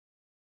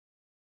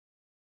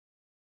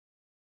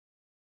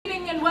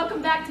and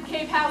welcome back to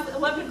Cave House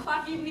 11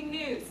 o'clock evening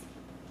news.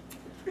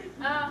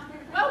 Well,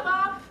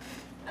 Bob,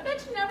 I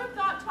bet you never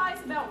thought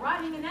twice about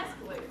riding an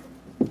escalator.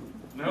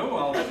 No,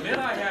 I'll admit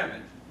I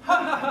haven't.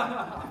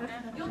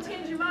 You'll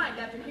change your mind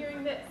after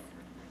hearing this.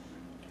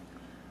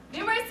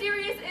 Numerous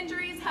serious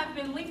injuries have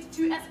been linked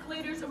to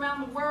escalators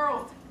around the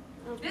world.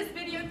 This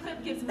video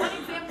clip gives one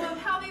example of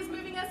how these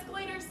moving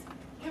escalators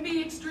can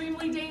be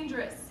extremely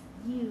dangerous.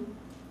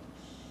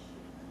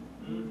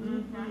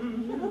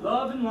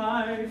 Love and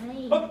life.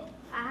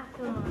 I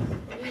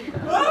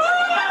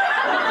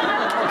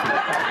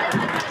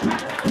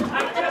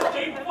just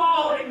keep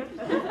falling.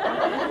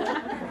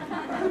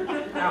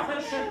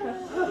 Ouch.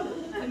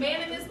 The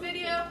man in this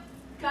video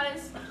got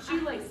his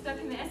shoelace stuck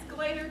in the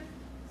escalator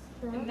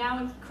and now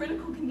in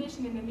critical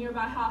condition in a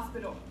nearby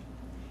hospital.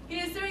 He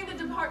is suing the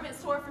department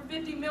store for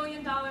 $50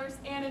 million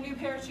and a new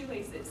pair of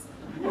shoelaces.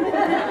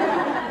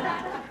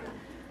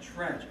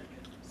 Tragic.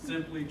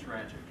 Simply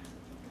tragic.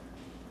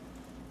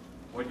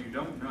 What you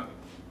don't know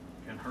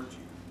can hurt you.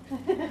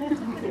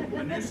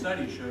 A new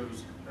study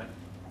shows that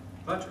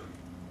butter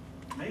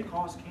may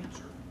cause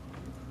cancer.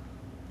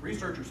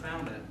 Researchers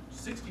found that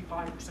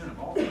 65% of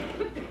all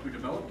people who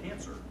develop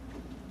cancer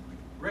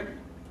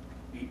regularly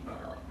eat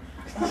butter.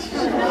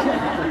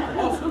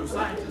 Also,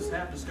 scientists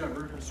have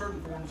discovered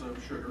certain forms of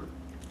sugar,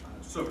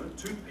 soda,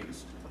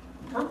 toothpaste,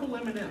 purple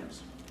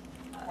M&Ms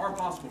are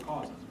possible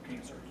causes of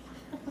cancer.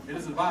 It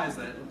is advised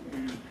that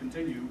you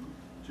continue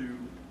to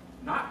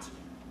not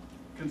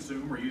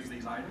consume or use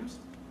these items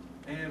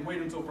and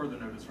wait until further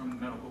notice from the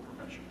medical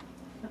profession.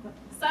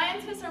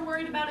 Scientists are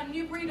worried about a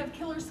new breed of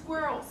killer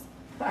squirrels.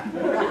 It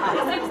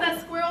seems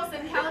that squirrels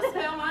in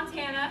Kalispell,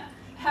 Montana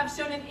have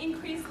shown an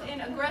increase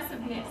in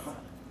aggressiveness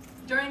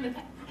during the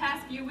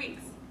past few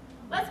weeks.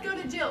 Let's go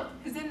to Jill,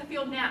 who's in the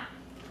field now.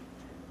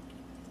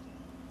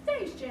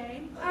 Thanks,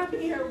 Jane. I'm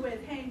here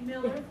with Hank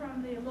Miller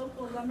from the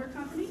local lumber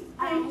company.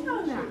 Hank, tell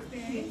us your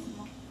experience.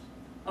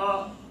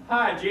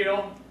 Hi,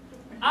 Jill.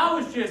 I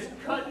was just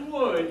cutting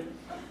wood,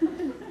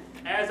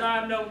 as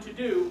I'm known to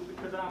do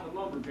because I'm a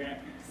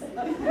lumberjack.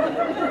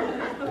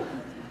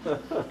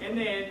 And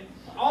then,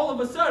 all of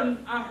a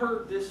sudden, I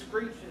heard this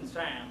screeching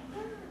sound.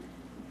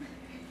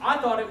 I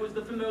thought it was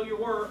the familiar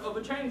whir of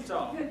a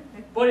chainsaw,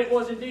 but it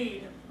was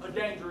indeed a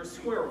dangerous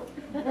squirrel.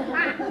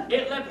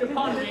 It leapt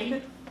upon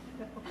me,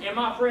 and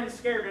my friends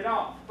scared it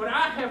off. But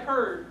I have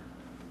heard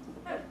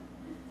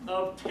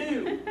of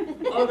 2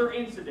 other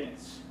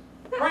incidents.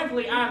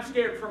 Frankly, I'm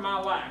scared for my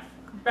life.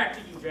 Back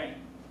to you, Jane.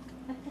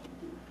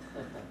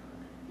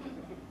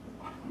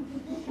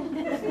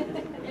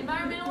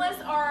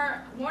 Environmentalists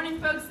are warning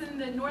folks in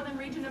the northern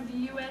region of the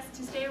U.S.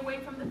 to stay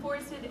away from the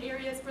forested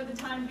areas for the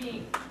time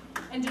being,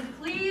 and to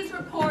please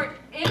report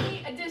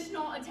any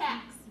additional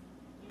attacks.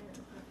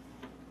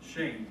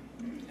 Shame.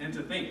 And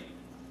to think,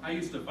 I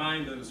used to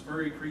find those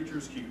furry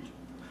creatures cute.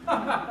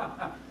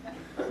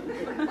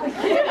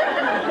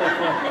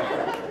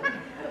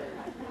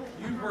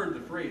 You've heard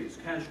the phrase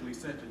casually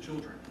said to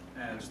children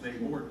as they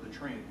board the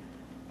train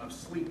of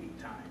sleeping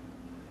time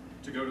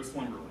to go to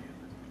slumberland.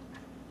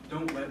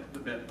 Don't let the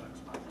bedbugs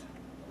bite.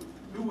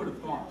 Who would have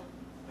thought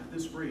that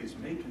this phrase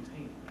may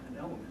contain an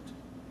element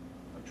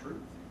of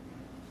truth?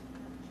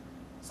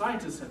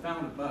 Scientists have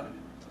found a bug,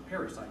 a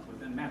parasite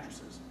within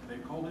mattresses.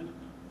 They've called it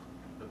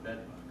the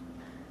bed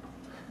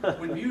bug.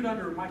 When viewed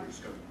under a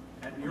microscope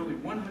at nearly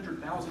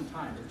 100,000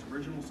 times its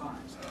original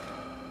size,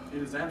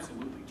 it is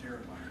absolutely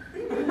terrifying.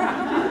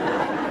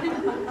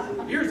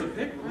 Here's a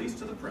pic released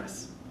to the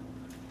press.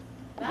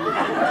 I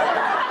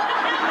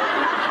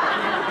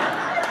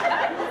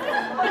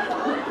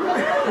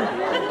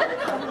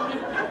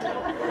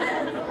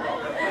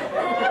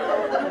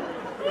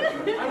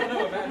don't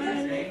know about you,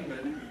 Shane,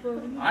 but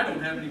I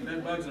don't have any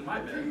bed bugs in my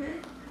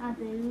bed. I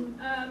do.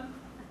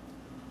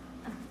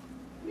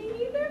 Me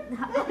neither.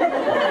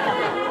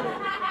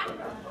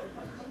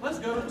 Let's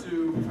go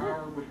to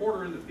our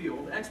reporter in the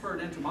field,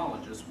 expert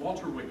entomologist,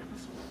 Walter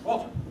Wiggins.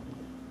 Walter.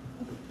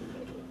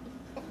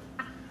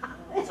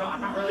 So I'm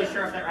not really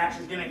sure if that rash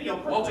is going to heal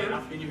quickly Walter,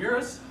 enough. can you hear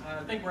us?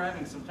 I think we're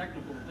having some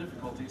technical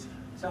difficulties.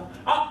 So,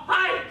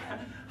 hi!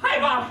 Hi,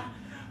 Bob!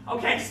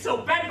 Okay, so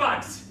bed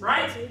bugs,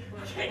 right?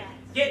 Okay,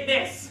 get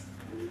this.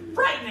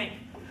 Frightening.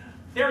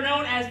 They're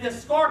known as the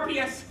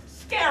Scorpius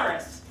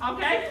scarus,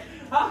 okay?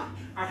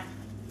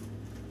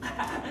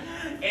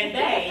 And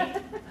they,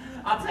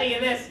 I'll tell you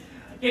this,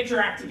 get your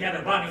act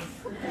together, bunny.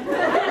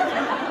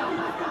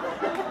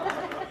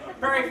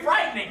 Very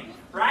frightening,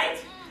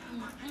 right?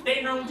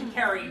 They're known to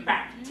carry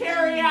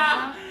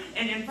bacteria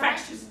and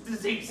infectious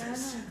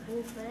diseases.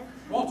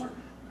 Walter,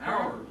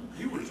 our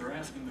viewers are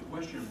asking the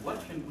question,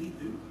 what can we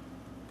do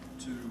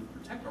to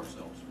protect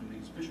ourselves from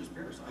these vicious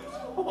parasites?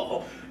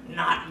 Oh,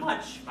 not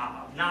much,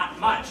 Bob, not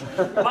much.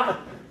 But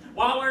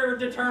while we're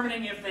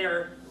determining if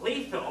they're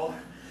lethal,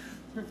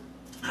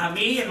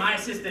 me and my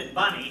assistant,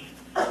 Bunny,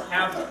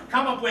 have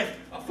come up with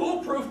a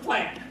foolproof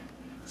plan.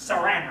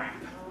 Saran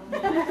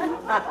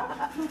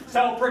wrap.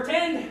 So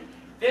pretend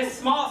this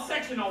small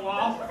sectional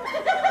wall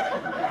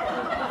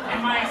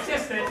and my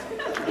assistant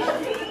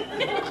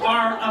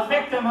are a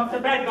victim of the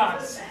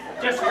bedbugs.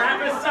 Just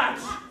wrap as such.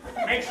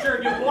 Make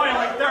sure you boil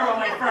it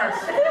thoroughly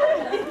first.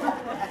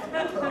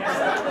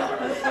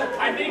 Yes,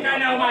 I think I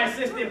know my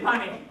assistant,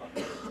 Bunny.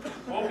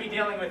 Won't be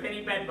dealing with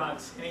any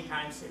bedbugs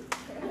anytime soon.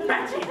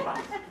 Back to you,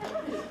 Bunny.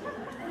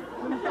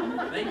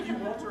 Thank you,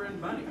 Walter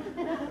and Bunny.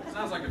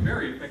 Sounds like a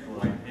very effective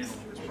way of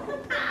handling this problem.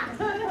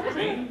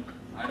 Jane,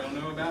 I don't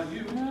know about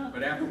you,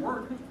 but after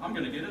work, I'm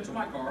going to get into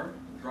my car,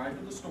 drive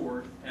to the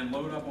store, and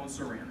load up on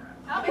Saran Wrap.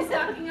 I'll be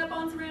stocking up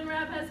on Saran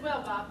Wrap as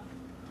well, Bob.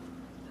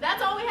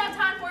 That's all we have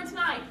time for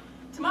tonight.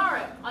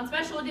 Tomorrow, on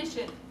Special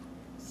Edition,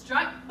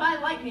 Strike by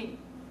Lightning.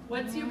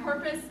 What's your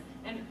purpose,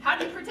 and how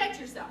do you protect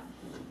yourself?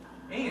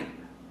 And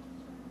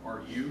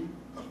are you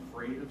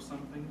afraid of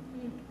something?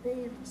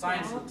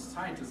 Scientists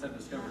have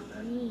discovered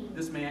that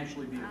this may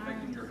actually be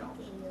affecting your health.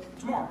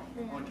 Tomorrow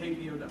on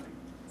KPOW.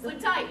 Sleep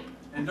tight.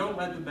 And don't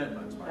let the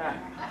bedbugs bite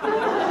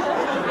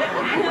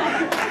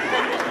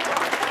you.